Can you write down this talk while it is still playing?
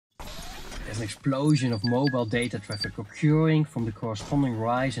There's an explosion of mobile data traffic occurring from the corresponding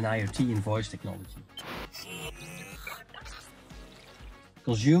rise in IoT and voice technology.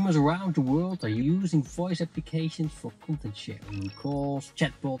 Consumers around the world are using voice applications for content sharing, calls,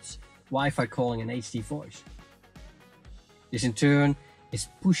 chatbots, Wi-Fi calling and HD voice. This in turn is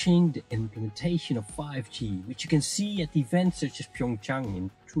pushing the implementation of 5G, which you can see at events such as Pyeongchang in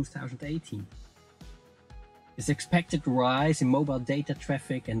 2018. This expected rise in mobile data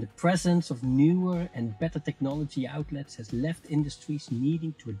traffic and the presence of newer and better technology outlets has left industries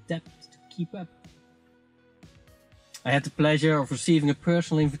needing to adapt to keep up. I had the pleasure of receiving a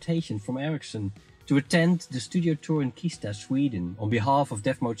personal invitation from Ericsson to attend the studio tour in Kista, Sweden on behalf of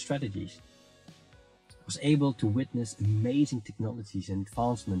DevMode Strategies. I was able to witness amazing technologies and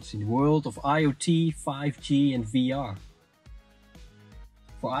advancements in the world of IoT, 5G and VR.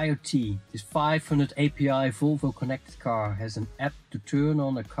 For IoT, this 500 API Volvo connected car has an app to turn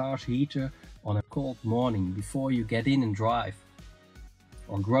on a car's heater on a cold morning before you get in and drive.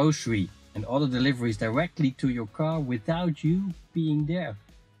 Or grocery and other deliveries directly to your car without you being there.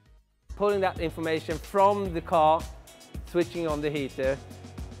 Pulling that information from the car, switching on the heater,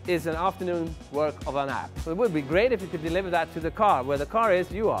 is an afternoon work of an app. So it would be great if you could deliver that to the car. Where the car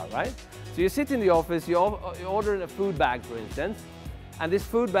is, you are, right? So you sit in the office, you order a food bag, for instance, and this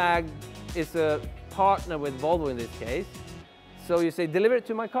food bag is a partner with Volvo in this case. So you say, deliver it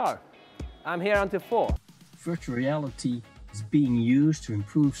to my car. I'm here until 4. Virtual reality is being used to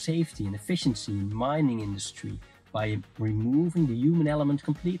improve safety and efficiency in the mining industry by removing the human element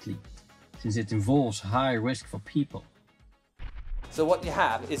completely, since it involves high risk for people. So what you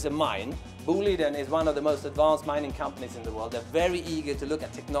have is a mine. Boliden is one of the most advanced mining companies in the world. They're very eager to look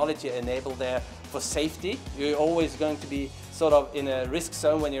at technology enabled there for safety. You're always going to be sort of in a risk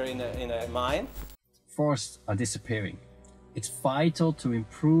zone when you're in a mine. Forests are disappearing. It's vital to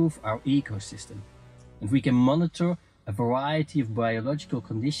improve our ecosystem, and we can monitor a variety of biological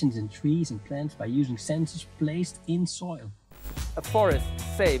conditions in trees and plants by using sensors placed in soil. A forest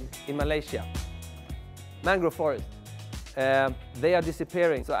saved in Malaysia, mangrove forest. They are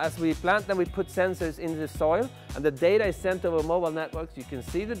disappearing. So as we plant them, we put sensors into the soil and the data is sent over mobile networks. You can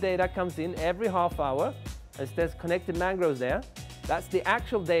see the data comes in every half hour as there's connected mangroves there. That's the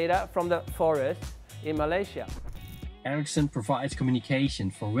actual data from the forest in Malaysia. Ericsson provides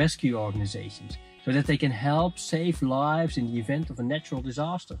communication for rescue organizations so that they can help save lives in the event of a natural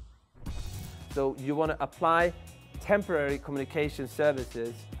disaster. So you want to apply temporary communication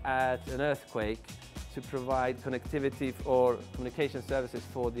services at an earthquake to provide connectivity or communication services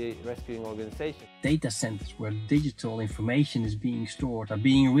for the rescuing organization. Data centers where digital information is being stored are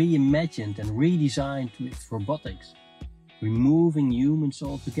being reimagined and redesigned with robotics, removing humans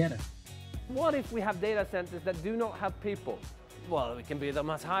altogether. What if we have data centers that do not have people? Well, we can build them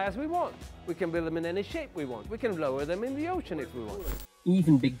as high as we want. We can build them in any shape we want. We can lower them in the ocean if we want.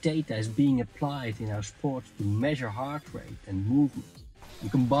 Even big data is being applied in our sports to measure heart rate and movement. And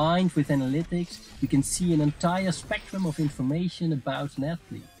combined with analytics, we can see an entire spectrum of information about an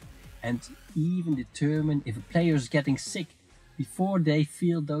athlete and even determine if a player is getting sick before they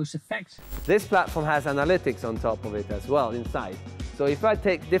feel those effects. This platform has analytics on top of it as well inside. So if I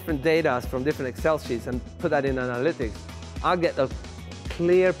take different data from different Excel sheets and put that in analytics, I'll get a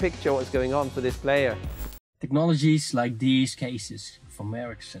clear picture of what's going on for this player. Technologies like these cases from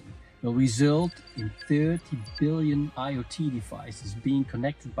Ericsson will result in 30 billion IoT devices being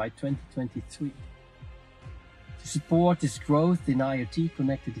connected by 2023. To support this growth in IoT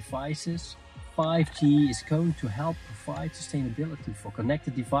connected devices, 5G is going to help provide sustainability for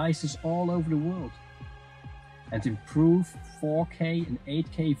connected devices all over the world and improve 4K and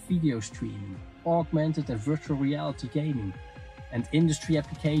 8K video streaming, augmented and virtual reality gaming, and industry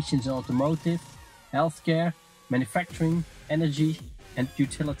applications in automotive, healthcare, manufacturing, energy, and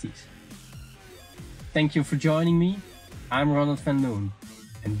utilities. Thank you for joining me. I'm Ronald van Loon,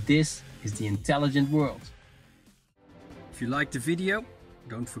 and this is The Intelligent World. If you liked the video,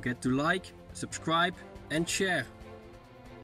 don't forget to like, subscribe, and share.